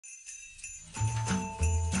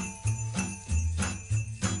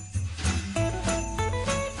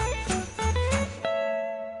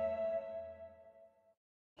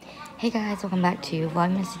Hey guys, welcome back to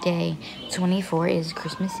Vlogmas Day 24 is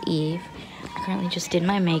Christmas Eve. I currently just did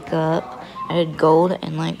my makeup. I did gold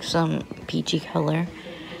and like some peachy color.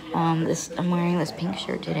 I'm wearing this pink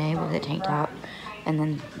shirt today with a tank top and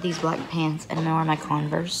then these black pants, and I'm gonna wear my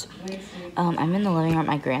Converse. I'm in the living room at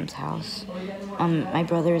my Gram's house. My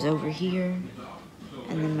brother is over here,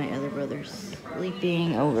 and then my other brother's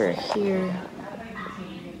sleeping over here.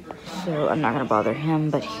 So I'm not gonna bother him,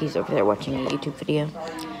 but he's over there watching a YouTube video.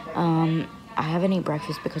 I haven't eaten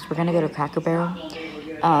breakfast because we're gonna go to Cracker Barrel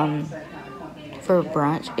for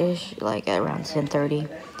brunch-ish, like at around 10:30.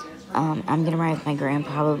 I'm gonna ride with my grand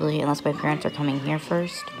probably, unless my parents are coming here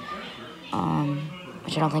first.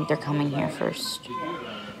 Which I don't think they're coming here first.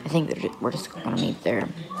 I think we're just gonna meet there.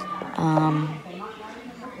 I'm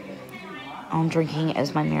drinking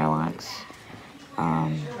as my Miralax.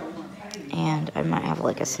 And I might have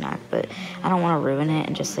like a snack, but I don't want to ruin it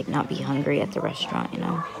and just like not be hungry at the restaurant, you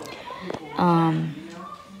know. I'm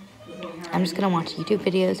just gonna watch YouTube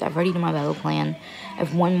videos. I've already done my Bible plan. I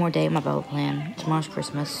have one more day of my Bible plan. Tomorrow's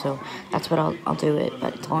Christmas, so that's what I'll do it.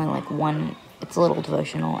 But it's only like one. It's a little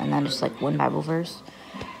devotional, and then just like one Bible verse.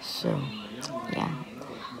 So yeah,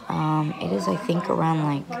 it is I think around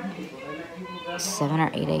like 7 or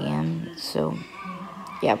 8 a.m. So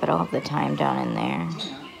yeah, but I'll have the time down in there.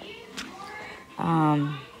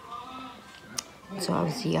 So I'll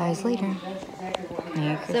see you guys later.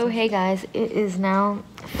 So hey guys, it is now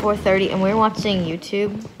 4:30 and we're watching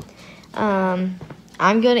YouTube. I'm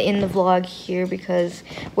gonna end the vlog here because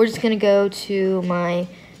we're just gonna go to my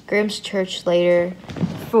Graham's church later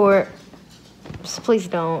for, please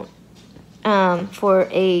don't, for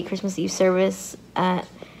a Christmas Eve service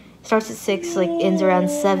starts at 6, like ends around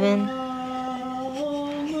 7.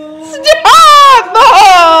 Stop,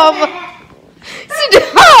 Mom!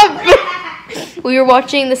 Stop! We were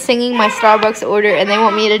watching the Singing My Starbucks Order, and they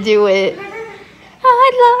want me to do it.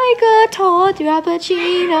 I'd like a tall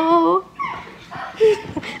frappuccino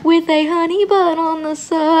with a honey bun on the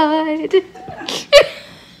side.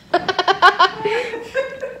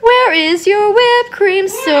 Where is your whipped cream,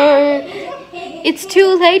 sir? It's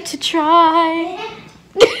too late to try.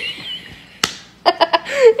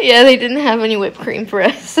 Yeah, they didn't have any whipped cream for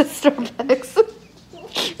us at Starbucks.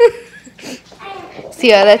 So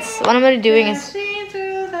yeah, that's what I'm gonna be doing is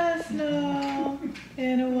through the snow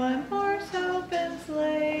in a one-horse open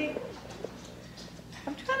sleigh.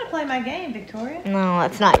 I'm trying to play my game, Victoria. no,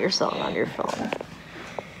 that's not your song on your phone.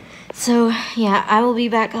 So yeah, I will be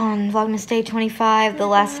back on Vlogmas Day 25, the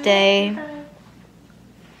last day.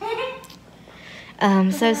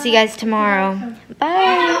 So see you guys tomorrow.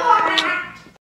 Bye.